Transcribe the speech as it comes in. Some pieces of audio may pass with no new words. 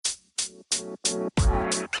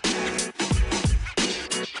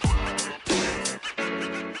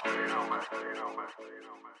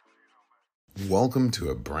Welcome to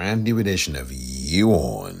a brand new edition of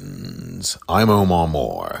Yawns. I'm Omar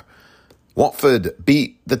Moore. Watford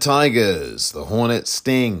beat the Tigers. The Hornets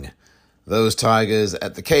sting those Tigers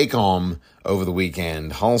at the Kcom over the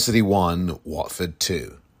weekend. Hull City 1, Watford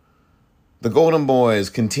 2. The Golden Boys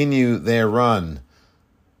continue their run.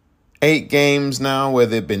 8 games now where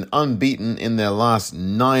they've been unbeaten in their last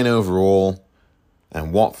 9 overall.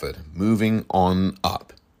 And Watford moving on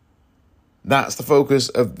up. That's the focus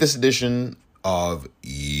of this edition of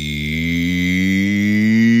Yawns.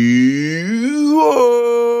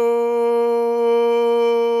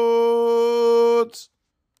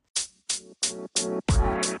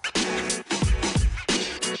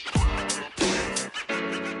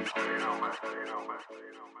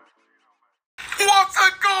 What's a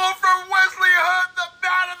goal from Wesley Hood, the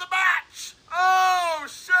man of the match? Oh,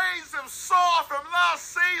 shades of Saw from last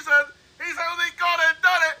season. He's only gone and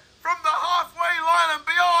done it from the halfway line and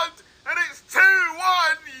beyond, and it's 2-1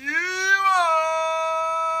 Yawns.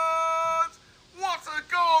 What a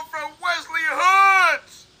goal from Wesley Hood,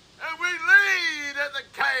 and we lead at the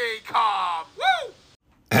Kcom. Woo!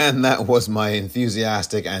 And that was my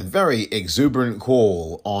enthusiastic and very exuberant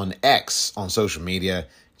call on X on social media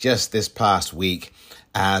just this past week,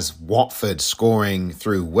 as Watford scoring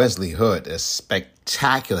through Wesley Hood, a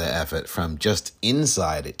spectacular effort from just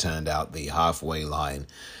inside, it turned out, the halfway line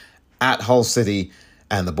at Hull City,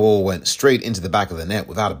 and the ball went straight into the back of the net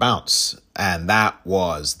without a bounce, and that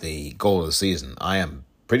was the goal of the season. I am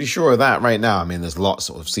pretty sure of that right now. I mean, there's lots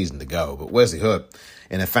of season to go, but Wesley Hood,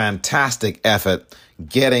 in a fantastic effort,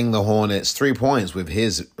 getting the Hornets 3 points with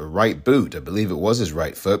his right boot. I believe it was his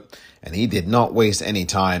right foot, and he did not waste any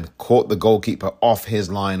time, caught the goalkeeper off his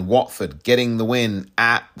line. Watford getting the win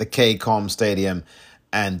at the Kcom Stadium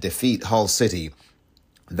and defeat Hull City.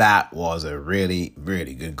 That was a really,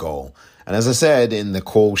 really good goal. And as I said in the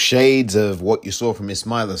call, shades of what you saw from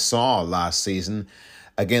Ismaila Sarr last season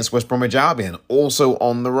against West Bromwich Albion, also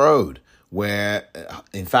on the road, where,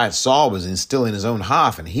 in fact, Sarr was still in his own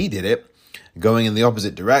half, and he did it going in the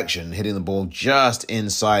opposite direction, hitting the ball just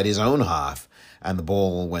inside his own half, and the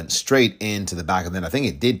ball went straight into the back of the net. I think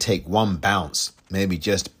it did take one bounce, maybe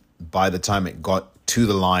just by the time it got to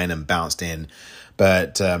the line and bounced in.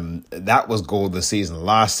 But that was goal of the season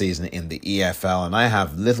last season in the EFL, and I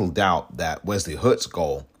have little doubt that Wesley Hood's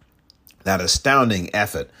goal, that astounding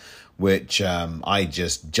effort, which I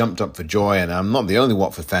just jumped up for joy, and I'm not the only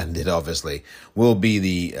Watford fan did, obviously, will be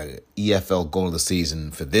the EFL goal of the season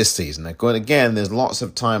for this season. Again, there's lots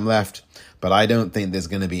of time left, but I don't think there's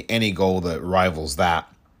going to be any goal that rivals that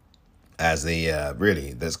as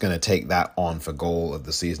that's going to take that on for goal of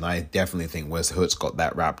the season. I definitely think West Hood's got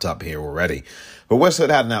that wrapped up here already. But West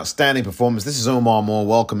Hood had an outstanding performance. This is Omar Moore,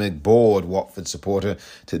 welcome aboard, Watford supporter,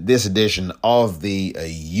 to this edition of the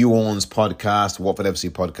Yawns podcast, Watford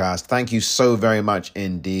FC podcast. Thank you so very much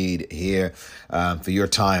indeed here for your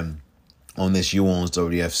time on this Yawns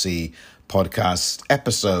WFC podcast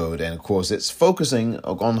episode. And of course, it's focusing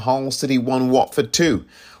on Hull City 1, Watford 2.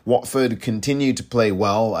 Watford continue to play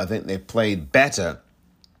well. I think they've played better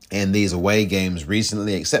in these away games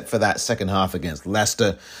recently, except for that second half against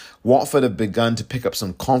Leicester. Watford have begun to pick up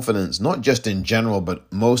some confidence, not just in general,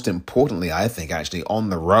 but most importantly, I think, actually on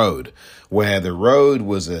the road, where the road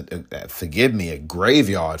was, a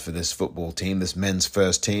graveyard for this football team, this men's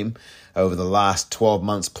first team, over the last 12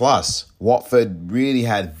 months plus. Watford really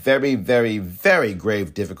had very, very, very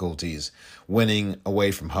grave difficulties winning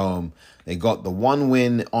away from home. They got the one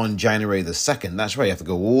win on January the 2nd. That's right, you have to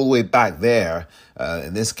go all the way back there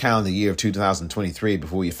in this calendar year of 2023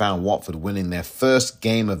 before you found Watford winning their first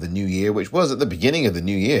game of the new year, which was at the beginning of the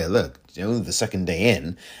new year. Look, only the second day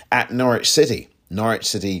in, at Norwich City. Norwich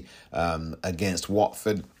City against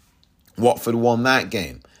Watford. Watford won that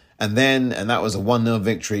game. And that was a 1-0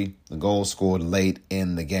 victory. The goal scored late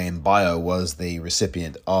in the game. Bio was the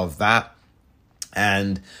recipient of that.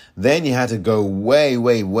 And then you had to go way,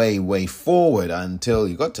 way, way, way forward until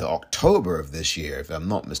you got to October of this year, if I'm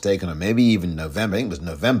not mistaken, or maybe even November. I think it was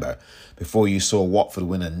November before you saw Watford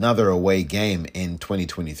win another away game in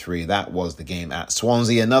 2023. That was the game at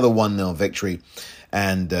Swansea, another 1-0 victory,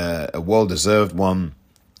 and a well-deserved one.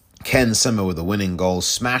 Ken Simmer with the winning goal,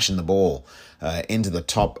 smashing the ball into the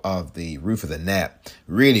top of the roof of the net.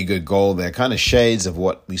 Really good goal there. Kind of shades of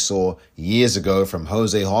what we saw years ago from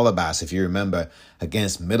Jose Holebas, if you remember,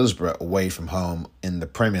 against Middlesbrough away from home in the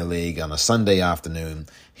Premier League on a Sunday afternoon.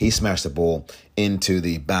 He smashed the ball into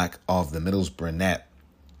the back of the Middlesbrough net.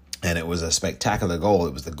 And it was a spectacular goal.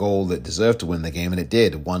 It was the goal that deserved to win the game, and it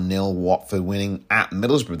did. 1-0 Watford winning at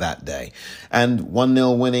Middlesbrough that day. And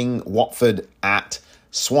 1-0 winning Watford at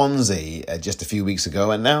Swansea just a few weeks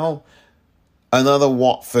ago. And now another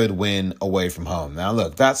Watford win away from home. Now,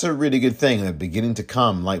 look, that's a really good thing. They're beginning to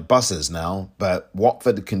come like buses now, but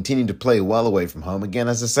Watford continue to play well away from home. Again,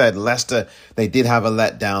 as I said, Leicester, they did have a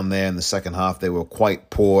letdown there in the second half. They were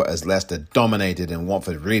quite poor as Leicester dominated, and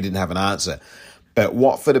Watford really didn't have an answer. But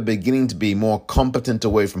Watford are beginning to be more competent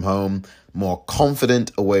away from home, more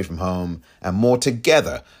confident away from home, and more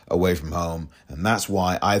together away from home. And that's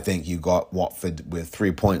why I think you got Watford with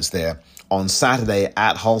 3 points there on Saturday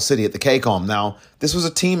at Hull City at the Kcom. Now, this was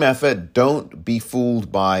a team effort. Don't be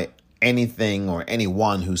fooled by anything or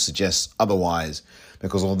anyone who suggests otherwise.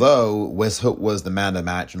 Because although Wes Hook was the man of the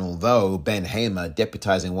match, and although Ben Hamer,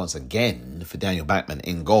 deputizing once again for Daniel Backman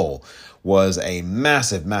in goal, was a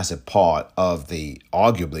massive, massive part of the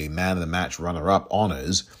arguably man of the match runner-up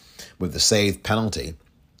honours with the saved penalty,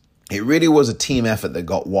 it really was a team effort that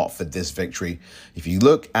got Watford this victory. If you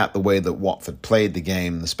look at the way that Watford played the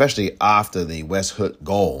game, especially after the Wes Hook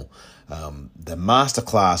goal, the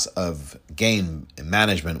masterclass of game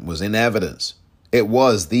management was in evidence. It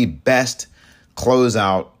was the best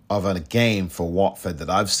closeout of a game for Watford that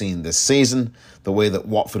I've seen this season. The way that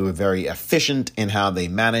Watford were very efficient in how they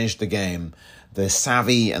managed the game, the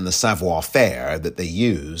savvy and the savoir-faire that they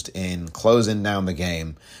used in closing down the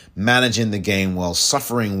game, managing the game well,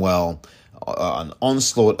 suffering well, an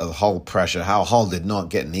onslaught of Hull pressure. How Hull did not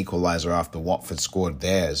get an equaliser after Watford scored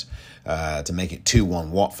theirs to make it 2-1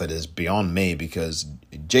 Watford is beyond me, because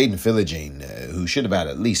Jaden Philogene, who should have had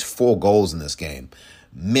at least 4 goals in this game,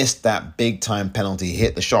 missed that big-time penalty,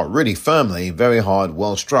 hit the shot really firmly, very hard,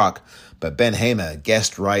 well struck, but Ben Hamer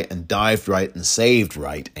guessed right and dived right and saved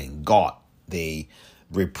right and got the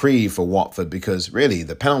reprieve for Watford, because really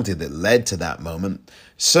the penalty that led to that moment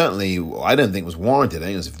certainly I don't think was warranted. I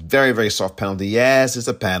think it was a very, very soft penalty. Yes, it's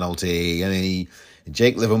a penalty. I mean,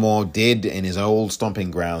 Jake Livermore did, in his old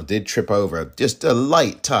stomping ground, did trip over just a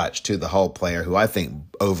light touch to the Hull player, who I think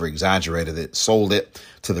over-exaggerated it, sold it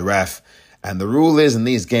to the ref. And the rule is in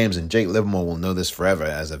these games, and Jake Livermore will know this forever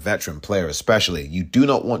as a veteran player especially, you do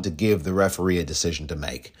not want to give the referee a decision to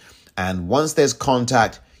make. And once there's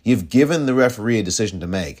contact, you've given the referee a decision to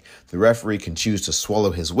make. The referee can choose to swallow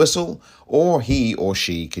his whistle, or he or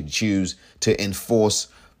she can choose to enforce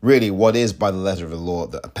really what is, by the letter of the law,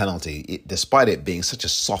 a penalty, despite it being such a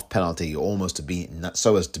soft penalty, almost to be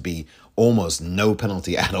so as to be almost no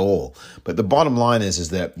penalty at all. But the bottom line is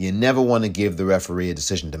that you never want to give the referee a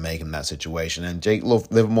decision to make in that situation. And Jake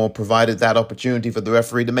Livermore provided that opportunity for the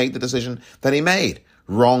referee to make the decision that he made,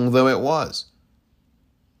 wrong though it was.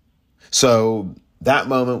 So that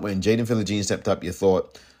moment when Jaden Philogene stepped up, you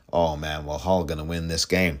thought, oh man, well, Hull are going to win this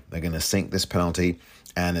game. They're going to sink this penalty,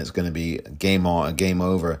 and it's going to be a game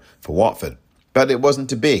over for Watford. But it wasn't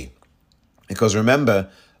to be. Because remember,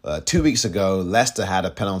 2 weeks ago, Leicester had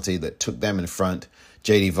a penalty that took them in front.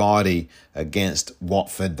 JD Vardy against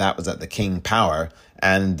Watford, that was at the King Power.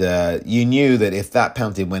 And you knew that if that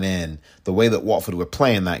penalty went in, the way that Watford were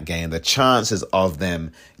playing that game, the chances of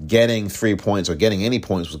them getting 3 points or getting any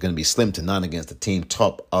points was going to be slim to none against the team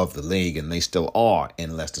top of the league, and they still are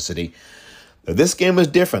in Leicester City. This game was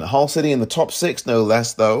different. Hull City in the top 6, no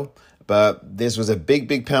less, though. But this was a big,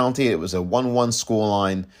 big penalty. It was a 1-1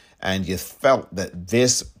 scoreline, and you felt that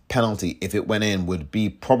this penalty, if it went in, would be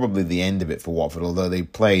probably the end of it for Watford, although they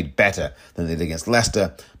played better than they did against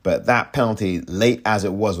Leicester. But that penalty, late as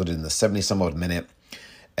it was in the 70-some-odd minute,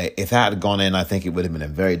 if that had gone in, I think it would have been a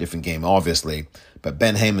very different game, obviously. But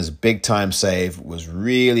Ben Hamer's big-time save was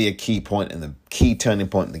really a key point and the key turning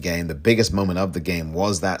point in the game. The biggest moment of the game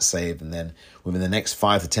was that save. And then within the next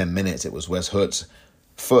 5 to 10 minutes, it was Wes Hook's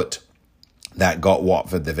foot that got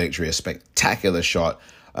Watford the victory. A spectacular shot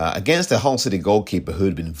against a Hull City goalkeeper who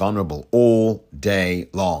had been vulnerable all day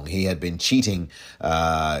long. He had been cheating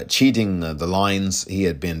the lines. He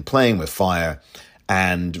had been playing with fire.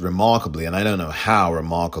 And remarkably, and I don't know how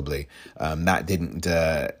remarkably, that didn't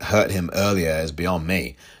hurt him earlier is beyond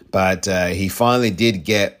me. But he finally did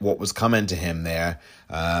get what was coming to him there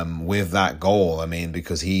with that goal. I mean,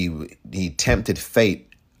 because he tempted fate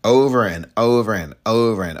over and over and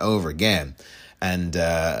over and over again. And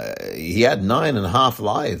he had 9.5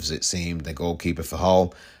 lives, it seemed, the goalkeeper for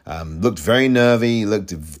Hull. Looked very nervy,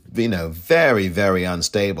 looked, very, very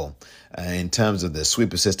unstable in terms of the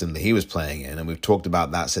sweeper system that he was playing in. And we've talked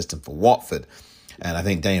about that system for Watford. And I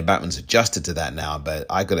think Daniel Backman's adjusted to that now. But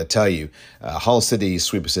I got to tell you, Hull City's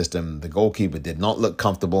sweeper system, the goalkeeper did not look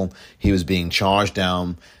comfortable. He was being charged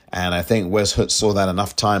down. And I think Wes Hoot saw that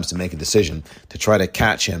enough times to make a decision to try to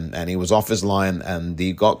catch him. And he was off his line and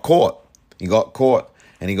he got caught. He got caught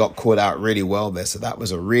out really well there. So that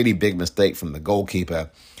was a really big mistake from the goalkeeper.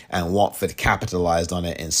 And Watford capitalised on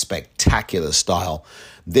it in spectacular style.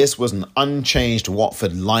 This was an unchanged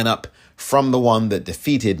Watford lineup from the one that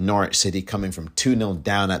defeated Norwich City, coming from 2-0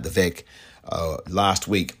 down at the Vic last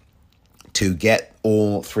week to get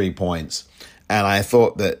all 3 points. And I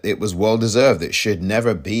thought that it was well-deserved. It should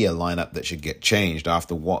never be a lineup that should get changed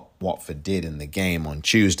after what Watford did in the game on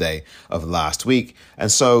Tuesday of last week. And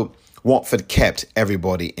so Watford kept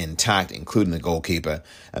everybody intact, including the goalkeeper.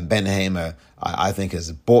 And Ben Hamer, I think, has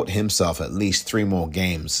bought himself at least 3 more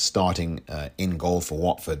games starting in goal for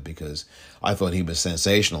Watford, because I thought he was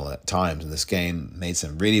sensational at times in this game. Made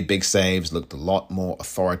some really big saves, looked a lot more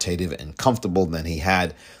authoritative and comfortable than he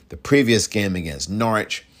had the previous game against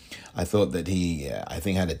Norwich. I thought that he,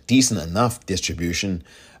 had a decent enough distribution.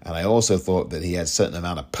 And I also thought that he had a certain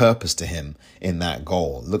amount of purpose to him in that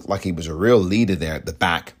goal. It looked like he was a real leader there at the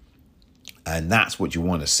back. And that's what you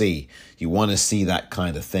want to see. You want to see that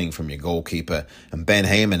kind of thing from your goalkeeper. And Ben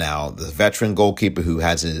Hamer now, the veteran goalkeeper who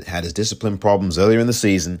had his discipline problems earlier in the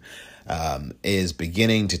season, is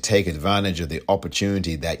beginning to take advantage of the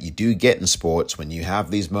opportunity that you do get in sports when you have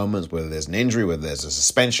these moments, whether there's an injury, whether there's a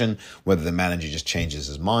suspension, whether the manager just changes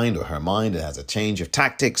his mind or her mind and has a change of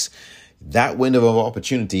tactics. That window of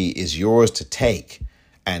opportunity is yours to take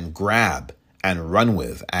and grab and run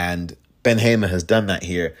with. And Ben Hamer has done that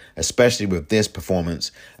here, especially with this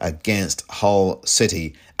performance against Hull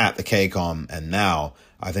City at the Kcom. And now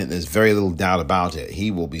I think there's very little doubt about it.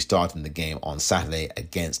 He will be starting the game on Saturday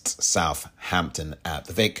against Southampton at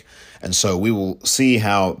the Vic. And so we will see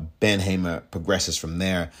how Ben Hamer progresses from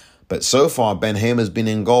there. But so far, Ben Hamer's been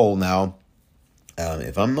in goal now,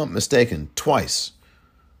 if I'm not mistaken, twice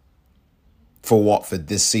for Watford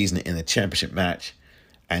this season in the championship match.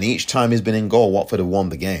 And each time he's been in goal, Watford have won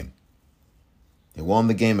the game. He won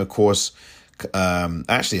the game, of course.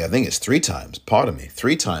 Actually, I think it's 3 times. Pardon me,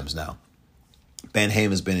 3 times now. Ben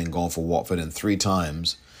Hamer's been in goal for Watford, and 3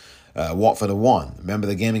 times Watford have won. Remember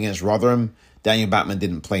the game against Rotherham? Daniel Batman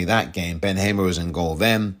didn't play that game. Ben Hamer was in goal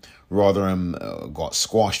then. Rotherham got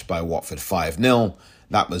squashed by Watford 5-0.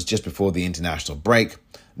 That was just before the international break.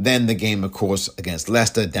 Then the game, of course, against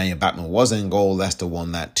Leicester. Daniel Batman was in goal. Leicester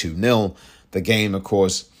won that 2-0. The game, of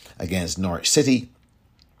course, against Norwich City,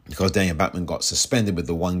 because Daniel Batman got suspended with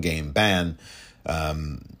the 1-game ban.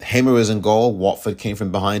 Hamer was in goal. Watford came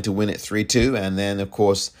from behind to win it 3-2. And then, of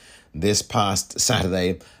course, this past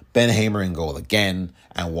Saturday, Ben Hamer in goal again,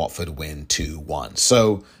 and Watford win 2-1.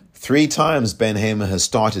 So 3 times Ben Hamer has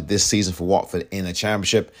started this season for Watford in a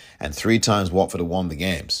championship, and 3 times Watford have won the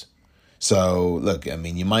games. So, look, I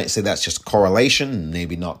mean, you might say that's just correlation,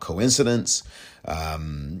 maybe not coincidence,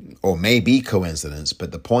 or maybe coincidence.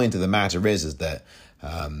 But the point of the matter is that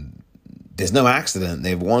there's no accident.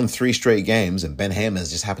 They've won 3 straight games, and Ben Hamer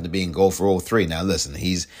has just happened to be in goal for all 3. Now, listen,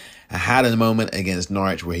 he's had a moment against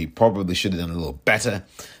Norwich where he probably should have done a little better.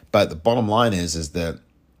 But the bottom line is that,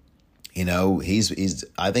 you know, I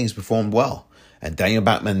think he's performed well. And Daniel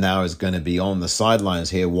Batman now is going to be on the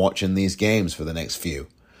sidelines here watching these games for the next few,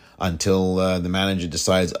 until the manager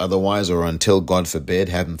decides otherwise, or until, God forbid,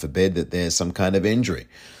 heaven forbid, that there's some kind of injury.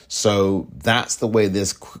 So that's the way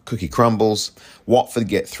this cookie crumbles. Watford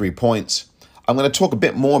get 3 points. I'm going to talk a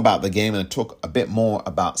bit more about the game and talk a bit more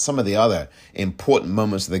about some of the other important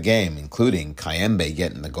moments of the game, including Kcom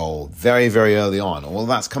getting the goal very, very early on. All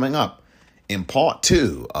that's coming up in part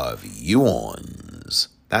 2 of Yuans.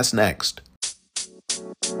 That's next.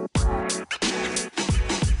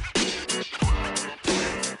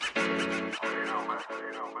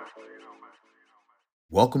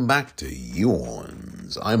 Welcome back to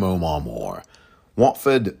Yuans. I'm Omar Moore.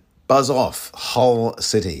 Watford buzz off Hull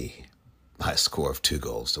City by a score of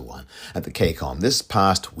 2-1 at the Kcom this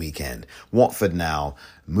past weekend. Watford now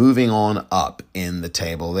moving on up in the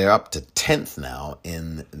table. They're up to 10th now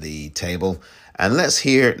in the table. And let's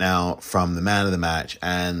hear it now from the man of the match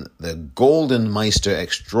and the Golden Meister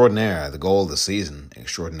extraordinaire, the goal of the season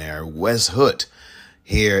extraordinaire, Wes Hoot.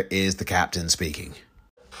 Here is the captain speaking.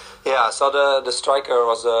 Yeah, I saw the striker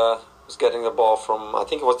was getting the ball from, I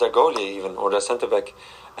think it was their goalie even, or their centre-back.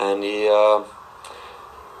 And he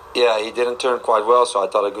didn't turn quite well, so I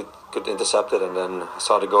thought I could intercept it. And then I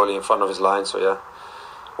saw the goalie in front of his line, so yeah,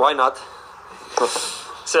 why not?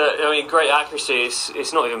 So, I mean, great accuracy.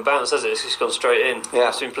 It's not even bounced, has it? It's just gone straight in.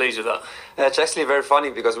 Yeah. I've been pleased with that. It's actually very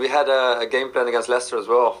funny because we had a game plan against Leicester as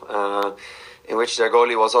well. in which their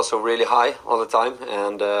goalie was also really high all the time,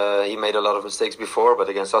 and he made a lot of mistakes before, but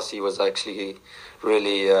against us he was actually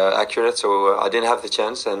really accurate, so I didn't have the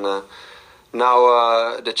chance, and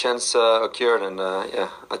now the chance occurred, and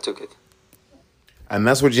I took it. And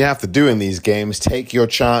that's what you have to do in these games. Take your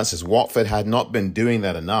chances. Watford had not been doing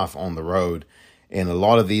that enough on the road in a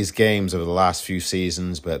lot of these games over the last few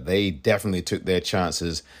seasons, but they definitely took their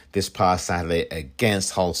chances this past Saturday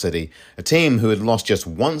against Hull City, a team who had lost just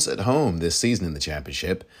once at home this season in the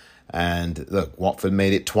Championship. And look, Watford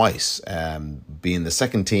made it twice, being the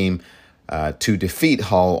second team to defeat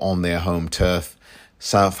Hull on their home turf.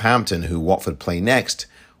 Southampton, who Watford play next,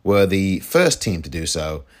 were the first team to do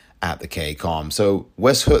so at the Kcom. So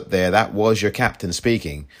Wes Hoot there, that was your captain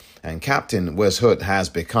speaking. And Captain Wes Hoot has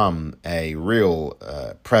become a real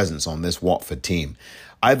presence on this Watford team.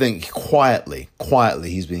 I think quietly,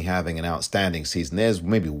 he's been having an outstanding season. There's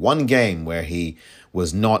maybe one game where he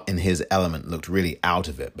was not in his element, looked really out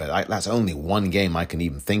of it. But that's only one game I can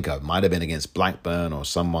even think of. Might have been against Blackburn or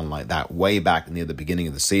someone like that way back near the beginning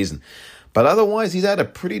of the season. But otherwise, he's had a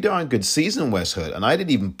pretty darn good season, Wes Hoot. And I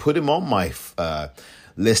didn't even put him on my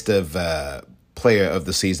list of player of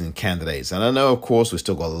the season candidates. And I know, of course, we've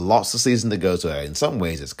still got lots of season to go, so in some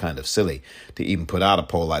ways it's kind of silly to even put out a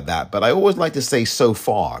poll like that. But I always like to say so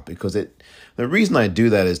far, because the reason I do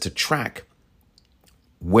that is to track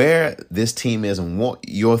where this team is and what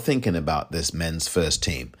you're thinking about this men's first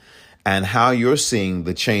team and how you're seeing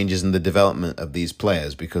the changes in the development of these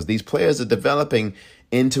players, because these players are developing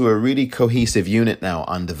into a really cohesive unit now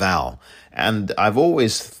under Val. And I've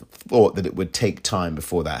always thought that it would take time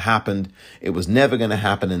before that happened. It was never going to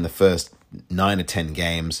happen in the first 9 or 10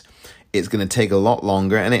 games. It's going to take a lot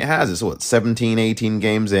longer, and it has. It's 17, 18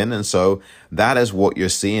 games in, and so that is what you're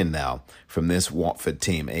seeing now from this Watford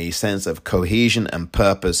team, a sense of cohesion and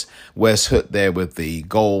purpose. Wes Hoot there with the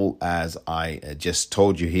goal, as I just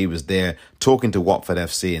told you, he was there talking to Watford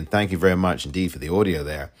FC, and thank you very much indeed for the audio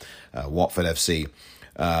there, Watford FC.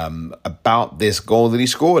 About this goal that he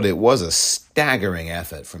scored. It was a staggering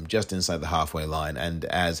effort from just inside the halfway line, and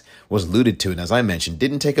as was alluded to, and as I mentioned,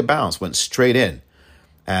 didn't take a bounce, went straight in.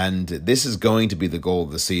 And this is going to be the goal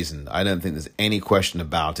of the season. I don't think there's any question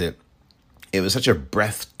about it. It was such a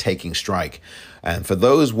breathtaking strike. And for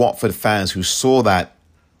those Watford fans who saw that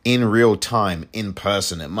in real time, in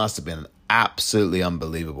person, it must have been absolutely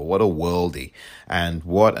unbelievable. What a worldie, and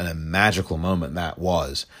what a magical moment that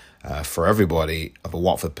was. For everybody of a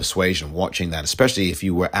Watford persuasion watching that, especially if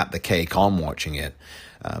you were at the Kcom watching it,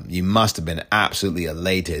 you must have been absolutely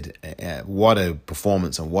elated. What a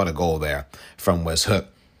performance and what a goal there from Wes Hoot.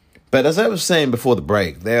 But as I was saying before the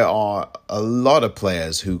break, there are a lot of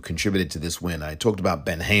players who contributed to this win. I talked about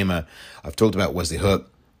Ben Hamer. I've talked about Wesley Hoot.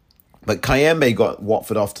 But Kayembe got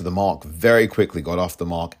Watford off to the mark very quickly, got off the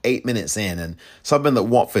mark 8 minutes in. And something that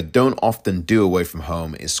Watford don't often do away from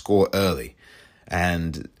home is score early.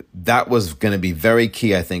 And that was going to be very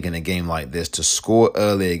key, I think, in a game like this, to score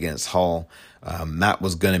early against Hull. That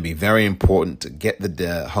was going to be very important to get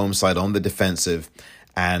the home side on the defensive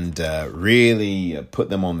and really put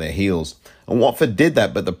them on their heels. And Watford did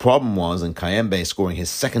that, but the problem was, and Kayembe scoring his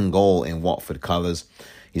second goal in Watford colours.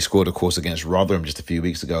 He scored, of course, against Rotherham just a few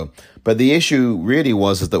weeks ago. But the issue really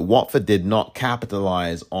was that Watford did not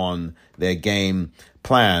capitalise on their game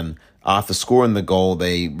plan. After scoring the goal,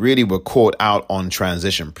 they really were caught out on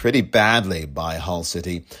transition pretty badly by Hull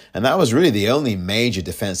City. And that was really the only major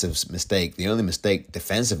defensive mistake, the only mistake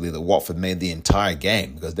defensively that Watford made the entire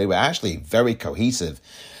game, because they were actually very cohesive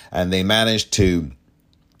and they managed to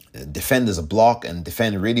defend as a block and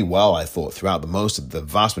defend really well, I thought, throughout the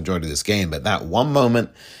vast majority of this game. But that one moment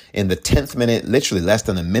in the 10th minute, literally less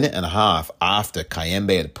than a minute and a half after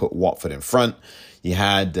Kayembe had put Watford in front, you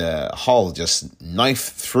had Hull just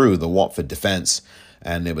knife through the Watford defence,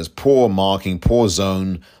 and it was poor marking, poor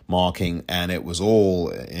zone marking, and it was all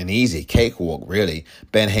an easy cakewalk, really.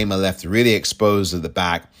 Ben Hamer left really exposed at the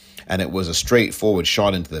back, and it was a straightforward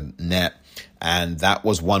shot into the net, and that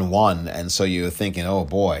was 1-1. And so you were thinking, oh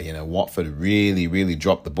boy, Watford really, really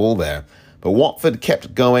dropped the ball there. But Watford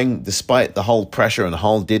kept going despite the Hull pressure, and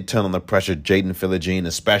Hull did turn on the pressure. Jaden Philogene,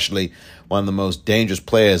 especially one of the most dangerous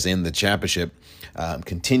players in the Championship,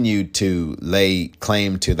 continued to lay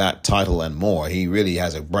claim to that title and more. He really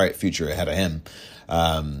has a bright future ahead of him.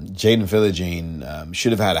 Jaden Philogene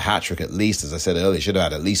should have had a hat-trick at least, as I said earlier, should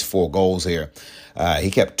have had at least 4 goals here.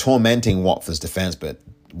 He kept tormenting Watford's defence, but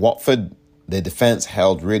Watford, their defence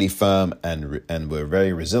held really firm and were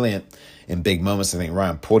very resilient in big moments. I think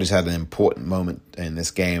Ryan Porteous had an important moment in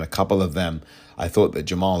this game, a couple of them. I thought that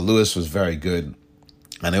Jamal Lewis was very good.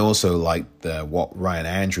 And I also liked what Ryan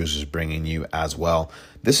Andrews was bringing you as well.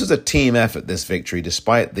 This is a team effort, this victory,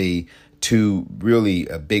 despite the two really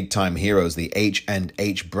big-time heroes, the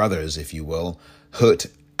H&H brothers, if you will, Hoot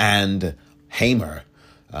and Hamer.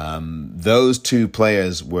 Those two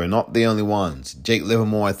players were not the only ones. Jake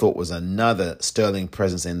Livermore, I thought, was another sterling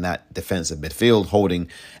presence in that defensive midfield, holding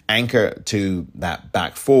anchor to that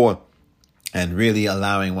back four and really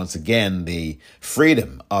allowing, once again, the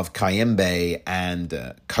freedom of Kayembe and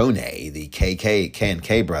Kone, the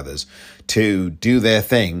K&K brothers, to do their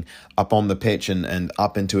thing up on the pitch and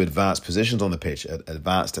up into advanced positions on the pitch,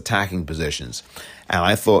 advanced attacking positions. And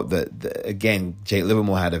I thought that, again, Jake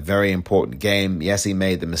Livermore had a very important game. Yes, he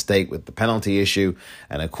made the mistake with the penalty issue.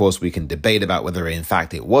 And, of course, we can debate about whether, in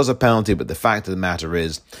fact, it was a penalty. But the fact of the matter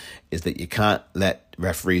is that you can't let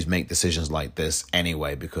referees make decisions like this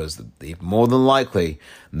anyway, because more than likely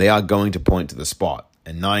they are going to point to the spot.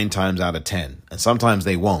 And 9 times out of 10, and sometimes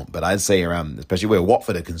they won't, but I'd say around, especially where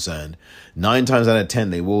Watford are concerned, 9 times out of 10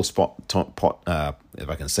 they will if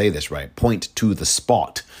I can say this right, point to the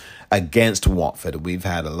spot against Watford. We've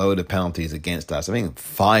had a load of penalties against us. I think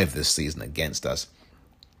 5 this season against us.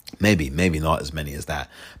 Maybe not as many as that.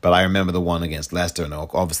 But I remember the one against Leicester and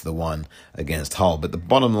obviously the one against Hull. But the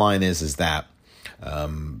bottom line is that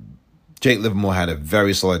Jake Livermore had a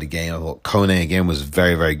very solid game. I thought Kone again was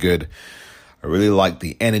very, very good. I really liked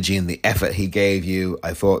the energy and the effort he gave you.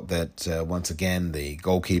 I thought that, once again, the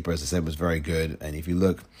goalkeeper, as I said, was very good. And if you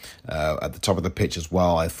look at the top of the pitch as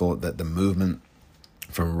well, I thought that the movement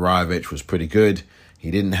from Rajovic was pretty good.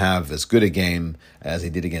 He didn't have as good a game as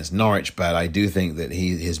he did against Norwich, but I do think that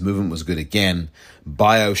his movement was good again.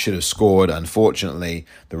 Bayo should have scored. Unfortunately,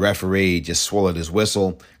 the referee just swallowed his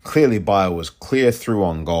whistle. Clearly, Bayo was clear through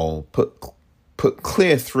on goal, put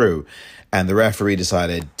clear through, and the referee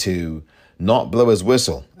decided to not blow his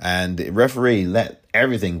whistle. And the referee let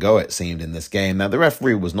everything go, it seemed, in this game. Now, the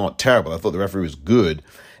referee was not terrible. I thought the referee was good,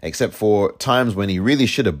 except for times when he really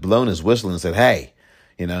should have blown his whistle and said, hey,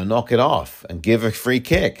 knock it off and give a free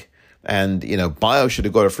kick. And, Bayo should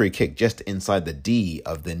have got a free kick just inside the D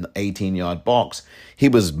of the 18-yard box. He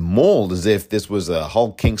was mauled as if this was a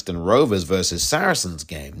Hull Kingston Rovers versus Saracens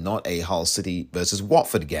game, not a Hull City versus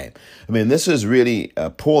Watford game. I mean, this is really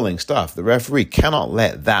appalling stuff. The referee cannot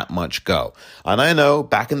let that much go. And I know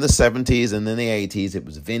back in the 70s and in the 80s, it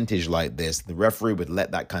was vintage like this. The referee would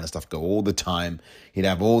let that kind of stuff go all the time. He'd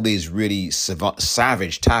have all these really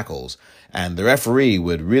savage tackles, and the referee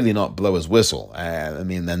would really not blow his whistle. And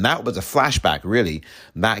that was a flashback, really.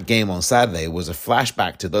 That game on Saturday was a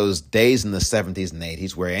flashback to those days in the 70s and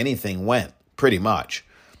 80s where anything went, pretty much.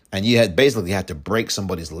 And you had basically had to break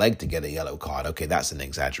somebody's leg to get a yellow card. Okay, that's an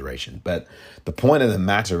exaggeration. But the point of the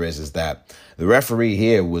matter is that the referee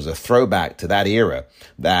here was a throwback to that era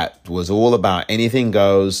that was all about anything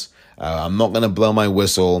goes. I'm not going to blow my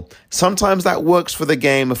whistle. Sometimes that works for the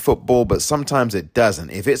game of football, but sometimes it doesn't.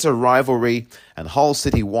 If it's a rivalry, and Hull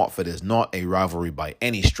City Watford is not a rivalry by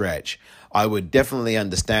any stretch, I would definitely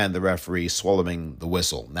understand the referee swallowing the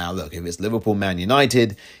whistle. Now, look, if it's Liverpool Man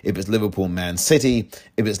United, if it's Liverpool Man City,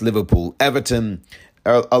 if it's Liverpool Everton,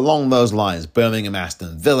 along those lines, Birmingham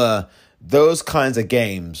Aston Villa, those kinds of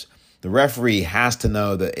games, the referee has to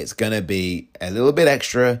know that it's going to be a little bit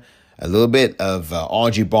extra, a little bit of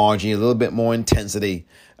argy-bargy, a little bit more intensity.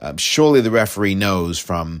 Surely the referee knows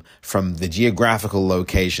from the geographical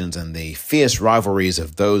locations and the fierce rivalries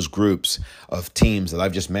of those groups of teams that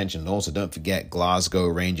I've just mentioned. Also, don't forget Glasgow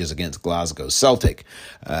Rangers against Glasgow Celtic.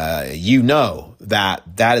 That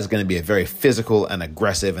is going to be a very physical and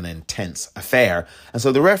aggressive and intense affair. And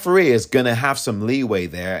so the referee is going to have some leeway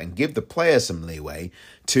there and give the players some leeway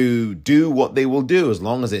to do what they will do, as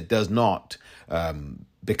long as it does not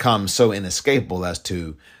become so inescapable as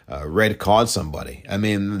to red card somebody. I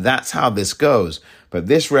mean, that's how this goes. But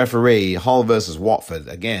this referee, Hull versus Watford,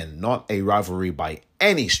 again, not a rivalry by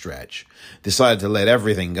any stretch, decided to let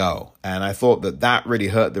everything go. And I thought that really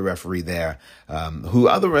hurt the referee there,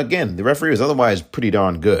 the referee was otherwise pretty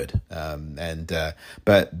darn good.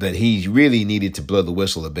 But he really needed to blow the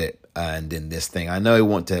whistle a bit. And in this thing, I know he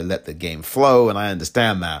wanted to let the game flow, and I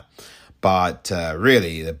understand that. But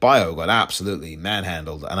really, the Bayo got absolutely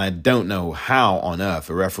manhandled. And I don't know how on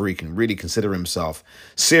earth a referee can really consider himself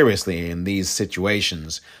seriously in these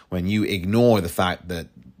situations when you ignore the fact that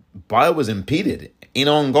Bayo was impeded in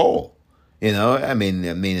on goal. I mean,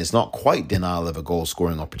 it's not quite denial of a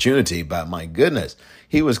goal-scoring opportunity, but my goodness,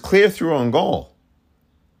 he was clear through on goal.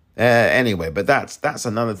 Anyway, but that's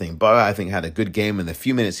another thing. Bayo, I think, had a good game. In the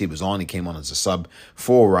few minutes he was on, he came on as a sub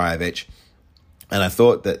for Rajovic. And I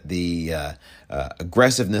thought that the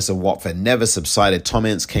aggressiveness of Watford never subsided. Tom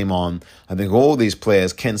Ince came on. I think all these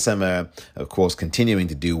players, Ken Sema, of course, continuing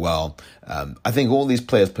to do well. I think all these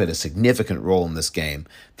players played a significant role in this game.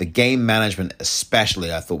 The game management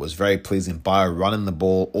especially, I thought, was very pleasing. Bayer running the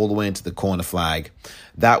ball all the way into the corner flag.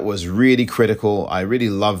 That was really critical. I really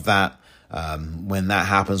love that. When that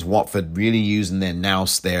happens, Watford really using their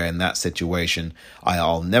nous there in that situation.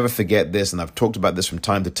 I'll never forget this, and I've talked about this from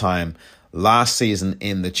time to time. Last season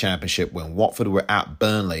in the Championship, when Watford were at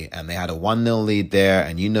Burnley and they had a 1-0 lead there,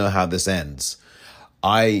 and you know how this ends.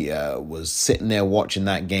 I was sitting there watching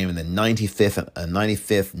that game in the 95th,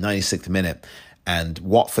 96th minute, and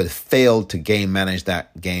Watford failed to game manage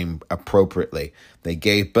that game appropriately. They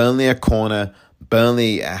gave Burnley a corner.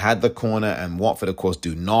 Burnley had the corner, and Watford, of course,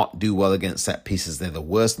 do not do well against set pieces. They're the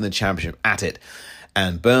worst in the Championship at it.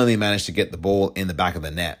 And Burnley managed to get the ball in the back of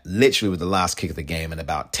the net, literally with the last kick of the game. And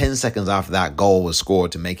about 10 seconds after that goal was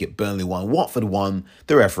scored to make it Burnley 1, Watford 1,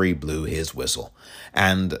 the referee blew his whistle.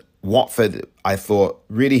 And Watford, I thought,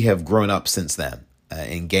 really have grown up since then.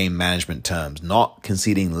 In game management terms, not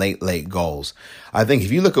conceding late goals. I think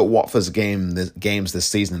if you look at Watford's games this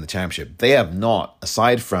season in the Championship, they have not,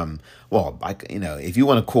 aside from, if you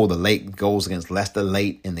want to call the late goals against Leicester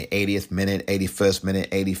late in the 80th minute, 81st minute,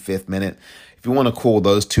 85th minute, if you want to call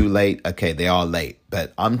those too late, okay, they are late.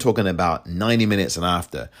 But I'm talking about 90 minutes and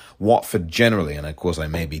after. Watford generally, and of course I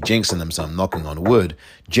may be jinxing them, so I'm knocking on wood,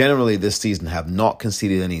 generally this season have not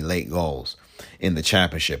conceded any late goals in the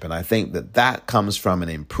Championship. And I think that comes from an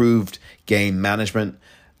improved game management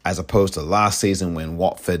as opposed to last season when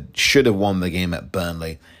Watford should have won the game at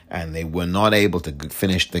Burnley and they were not able to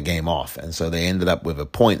finish the game off. And so they ended up with a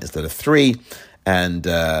point instead of 3. And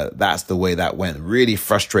that's the way that went. Really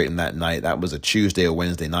frustrating that night. That was a Tuesday or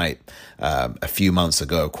Wednesday night a few months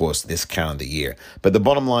ago, of course, this calendar year. But the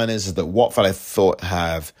bottom line is that Watford, I thought,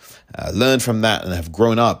 have learned from that and have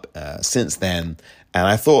grown up since then. And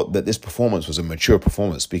I thought that this performance was a mature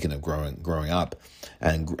performance. Speaking of growing up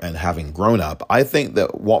and having grown up, I think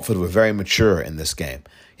that Watford were very mature in this game.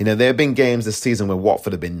 You know, there have been games this season where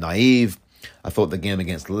Watford have been naive. I thought the game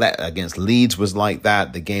against Leeds was like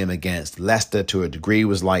that. The game against Leicester to a degree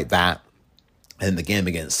was like that. And the game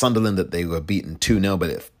against Sunderland that they were beaten 2-0, but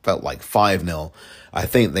it felt like 5-0. I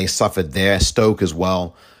think they suffered there. Stoke as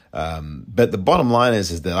well. But the bottom line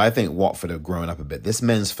is that I think Watford have grown up a bit. This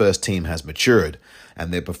men's first team has matured,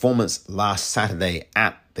 and their performance last Saturday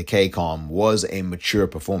at the Kcom was a mature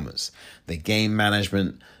performance. The game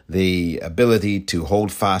management, the ability to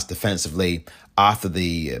hold fast defensively after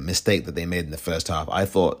the mistake that they made in the first half, I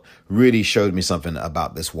thought really showed me something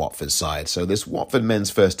about this Watford side. So this Watford men's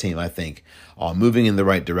first team, I think, are moving in the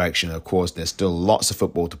right direction. Of course, there's still lots of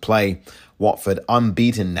football to play. Watford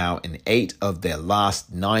unbeaten now in 8 of their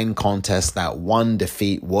last 9 contests. That one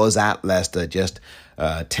defeat was at Leicester just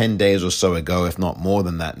 10 days or so ago, if not more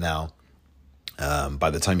than that now. By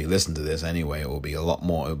the time you listen to this anyway, it will be a lot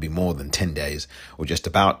more. It will be more than 10 days or just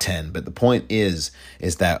about 10. But the point is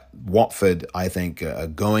that Watford, I think, are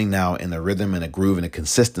going now in a rhythm and a groove and a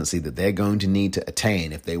consistency that they're going to need to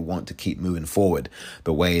attain if they want to keep moving forward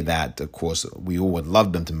the way that, of course, we all would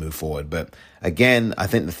love them to move forward. But again, I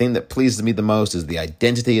think the thing that pleases me the most is the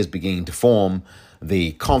identity is beginning to form.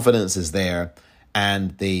 The confidence is there.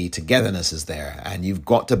 And the togetherness is there. And you've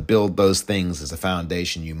got to build those things as a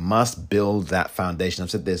foundation. You must build that foundation.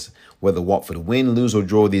 I've said this, whether Watford win, lose, or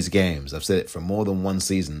draw these games. I've said it for more than one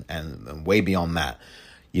season and way beyond that.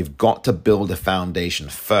 You've got to build a foundation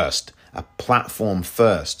first, a platform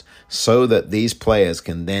first, so that these players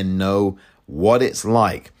can then know what it's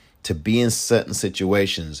like to be in certain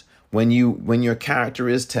situations when your character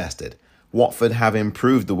is tested. Watford have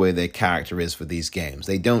improved the way their character is for these games.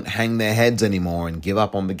 They don't hang their heads anymore and give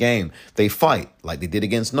up on the game. They fight like they did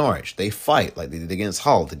against Norwich. They fight like they did against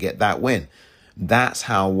Hull to get that win. That's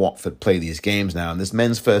how Watford play these games now. And this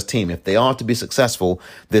men's first team, if they are to be successful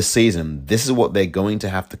this season, this is what they're going to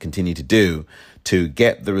have to continue to do to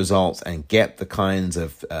get the results and get the kinds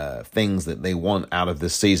of things that they want out of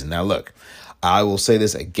this season. Now, look, I will say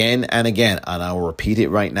this again and again, and I will repeat it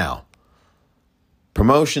right now.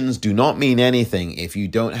 Promotions do not mean anything if you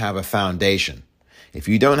don't have a foundation. If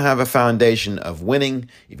you don't have a foundation of winning,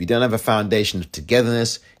 if you don't have a foundation of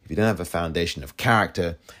togetherness, if you don't have a foundation of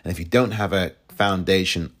character, and if you don't have a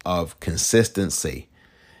foundation of consistency,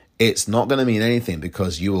 it's not going to mean anything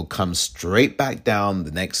because you will come straight back down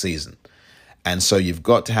the next season. And so you've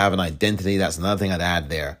got to have an identity. That's another thing I'd add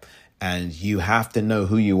there. And you have to know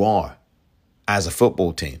who you are as a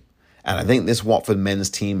football team. And I think this Watford men's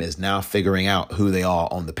team is now figuring out who they are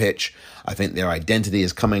on the pitch. I think their identity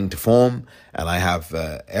is coming to form, and I have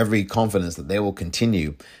every confidence that they will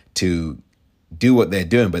continue to do what they're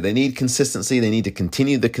doing. But they need consistency. They need to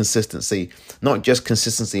continue the consistency, not just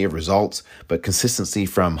consistency of results, but consistency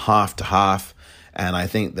from half to half. And I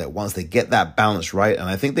think that once they get that balance right, and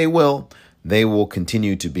I think they will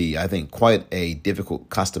continue to be, I think, quite a difficult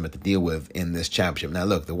customer to deal with in this championship. Now,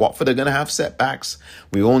 look, the Watford are going to have setbacks.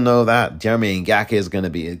 We all know that. Jeremy Ngake is going to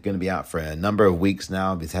be out for a number of weeks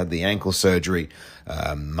now. He's had the ankle surgery.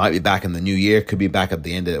 Might be back in the new year. Could be back at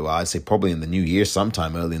the end of it. Well, I'd say probably in the new year,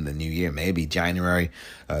 sometime early in the new year, maybe January.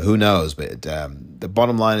 Who knows? But the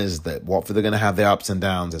bottom line is that Watford are going to have their ups and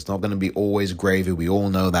downs. It's not going to be always gravy. We all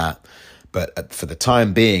know that. But for the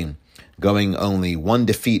time being, going only 1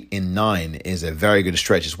 defeat in 9 is a very good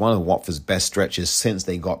stretch. It's one of Watford's best stretches since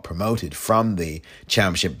they got promoted from the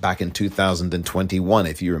championship back in 2021,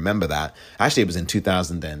 if you remember that. Actually, it was in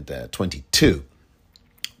 2022.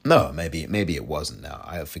 No, maybe it wasn't now.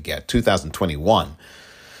 I forget. 2021,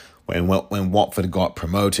 when Watford got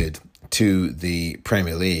promoted to the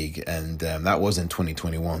Premier League, and that was in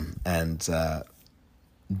 2021. And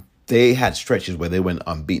they had stretches where they went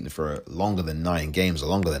unbeaten for longer than 9 games, or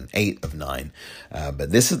longer than 8 of 9.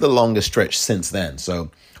 But this is the longest stretch since then. So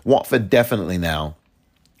Watford definitely now,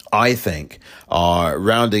 I think, are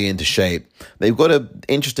rounding into shape. They've got an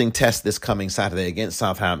interesting test this coming Saturday against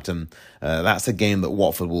Southampton. That's a game that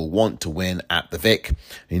Watford will want to win at the Vic.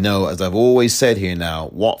 You know, as I've always said here now,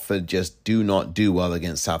 Watford just do not do well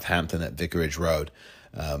against Southampton at Vicarage Road.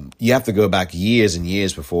 You have to go back years and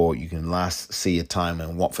years before you can last see a time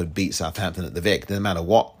when Watford beat Southampton at the Vic. Doesn't matter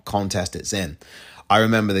what contest it's in. I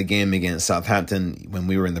remember the game against Southampton when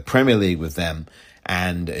we were in the Premier League with them,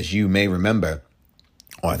 and as you may remember,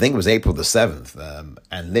 I think it was April the 7th,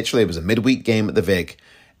 and literally it was a midweek game at the Vic,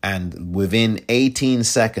 and within 18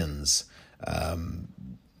 seconds,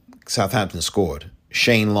 Southampton scored.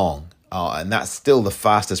 Shane Long, and that's still the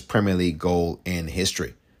fastest Premier League goal in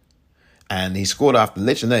history. And he scored after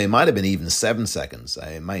literally, no, it might have been even 7 seconds.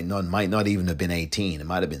 It might not even have been 18. It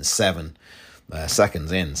might have been 7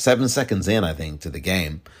 seconds in. 7 seconds in, I think, to the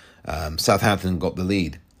game. Southampton got the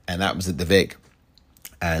lead, and that was at the Vic.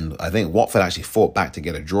 And I think Watford actually fought back to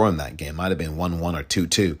get a draw in that game. Might have been 1-1 or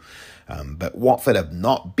 2-2. But Watford have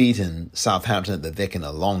not beaten Southampton at the Vic in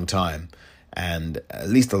a long time. And at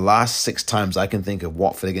least the last 6 times I can think of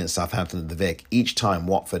Watford against Southampton at the Vic, each time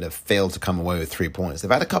Watford have failed to come away with 3 points.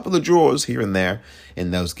 They've had a couple of draws here and there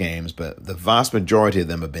in those games, but the vast majority of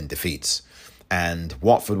them have been defeats. And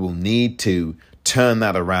Watford will need to turn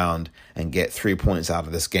that around and get 3 points out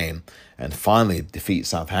of this game and finally defeat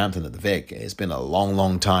Southampton at the Vic. It's been a long,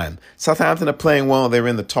 long time. Southampton are playing well. They're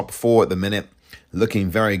in the top 4 at the minute, looking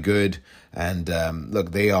very good. And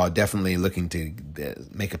look, they are definitely looking to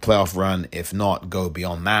make a playoff run, if not go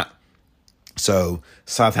beyond that. So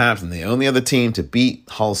Southampton, the only other team to beat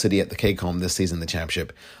Hull City at the Kcom this season in the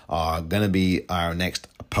championship, are going to be our next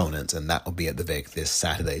opponents, and that will be at the Vic this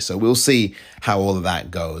Saturday. So we'll see how all of that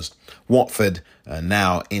goes. Watford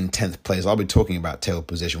now in 10th place. I'll be talking about table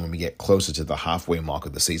position when we get closer to the halfway mark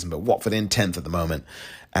of the season, but Watford in 10th at the moment.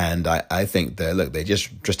 And I think they're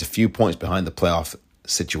just a few points behind the playoff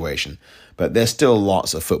situation, but there's still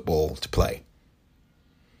lots of football to play.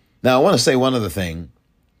 Now, I want to say one other thing,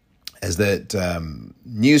 is that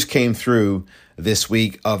news came through this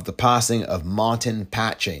week of the passing of Martin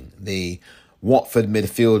Patching, the Watford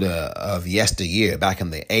midfielder of yesteryear, back in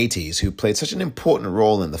the 80s, who played such an important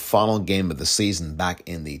role in the final game of the season back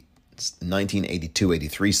in the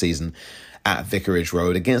 1982-83 season at Vicarage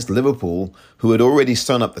Road against Liverpool, who had already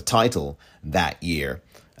sewn up the title that year.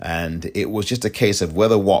 And it was just a case of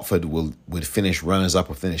whether Watford would finish runners-up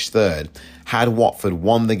or finish third. Had Watford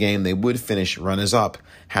won the game, they would finish runners-up.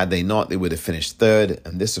 Had they not, they would have finished third.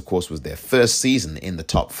 And this, of course, was their first season in the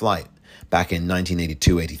top flight back in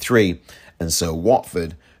 1982-83. And so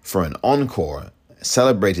Watford, for an encore,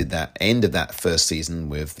 celebrated that end of that first season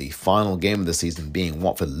with the final game of the season being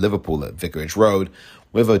Watford-Liverpool at Vicarage Road,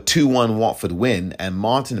 with a 2-1 Watford win, and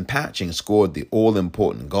Martin Patching scored the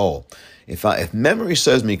all-important goal. If memory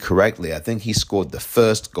serves me correctly, I think he scored the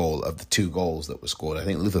first goal of the 2 goals that were scored. I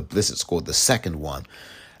think Luther Blissett scored the second one.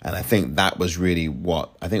 And I think that was really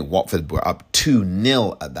I think Watford were up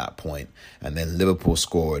 2-0 at that point, and then Liverpool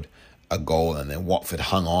scored a goal, and then Watford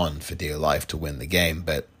hung on for dear life to win the game.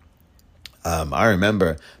 But I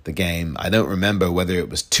remember the game. I don't remember whether it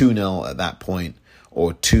was 2-0 at that point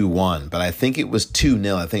or 2-1, but I think it was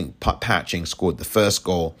 2-0. I think Patching scored the first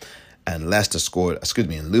goal, and Luther scored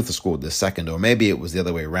the second, or maybe it was the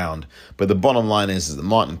other way around. But the bottom line is that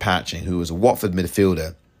Martin Patching, who was a Watford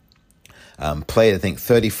midfielder, Played, I think,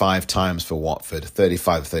 35 times for Watford,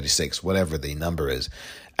 35 or 36, whatever the number is,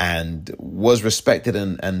 and was respected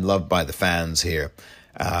and loved by the fans here.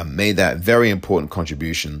 Made that very important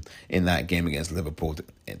contribution in that game against Liverpool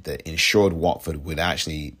that ensured Watford would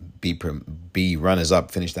actually be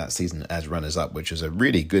runners-up, finish that season as runners-up, which was a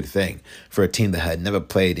really good thing for a team that had never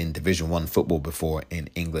played in Division 1 football before in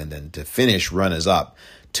England. And to finish runners-up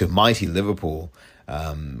to mighty Liverpool,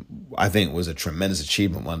 I think was a tremendous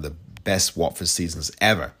achievement, one of the best Watford seasons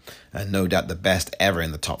ever, and no doubt the best ever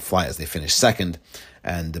in the top flight as they finished second.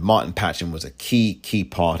 And Martin Patchin was a key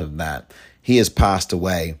part of that. He has passed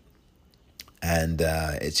away, and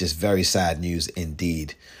it's just very sad news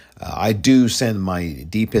indeed. I do send my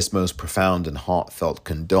deepest, most profound and heartfelt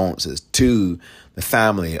condolences to the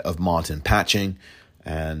family of Martin Patching,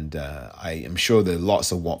 and I am sure there are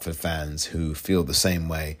lots of Watford fans who feel the same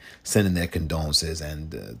way, sending their condolences.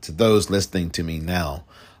 And to those listening to me now,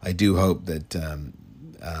 I do hope that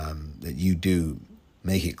that you do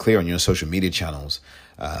make it clear on your social media channels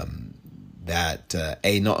that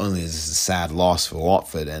not only is this a sad loss for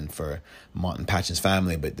Watford and for Martin Patchin's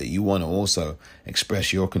family, but that you want to also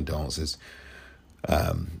express your condolences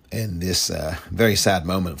in this very sad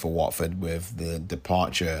moment for Watford with the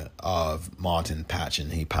departure of Martin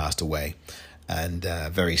Patchin. He passed away, and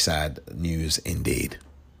very sad news indeed.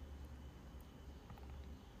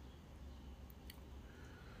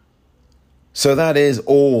 So that is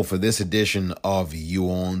all for this edition of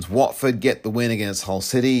Yuans. Watford get the win against Hull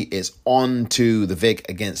City. It's on to the Vic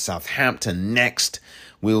against Southampton next.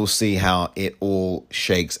 We'll see how it all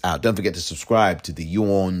shakes out. Don't forget to subscribe to the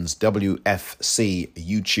Yuans WFC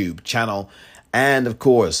YouTube channel. And, of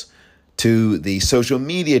course, to the social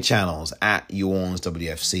media channels at Yuans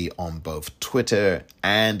WFC on both Twitter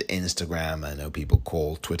and Instagram. I know people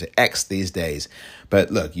call Twitter X these days.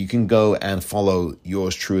 But look, you can go and follow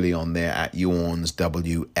yours truly on there at Yuans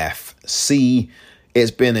WFC.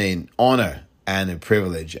 It's been an honor and a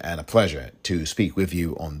privilege and a pleasure to speak with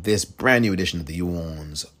you on this brand new edition of the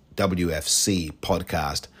Yuans WFC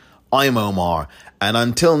podcast. I'm Omar, and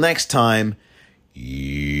until next time,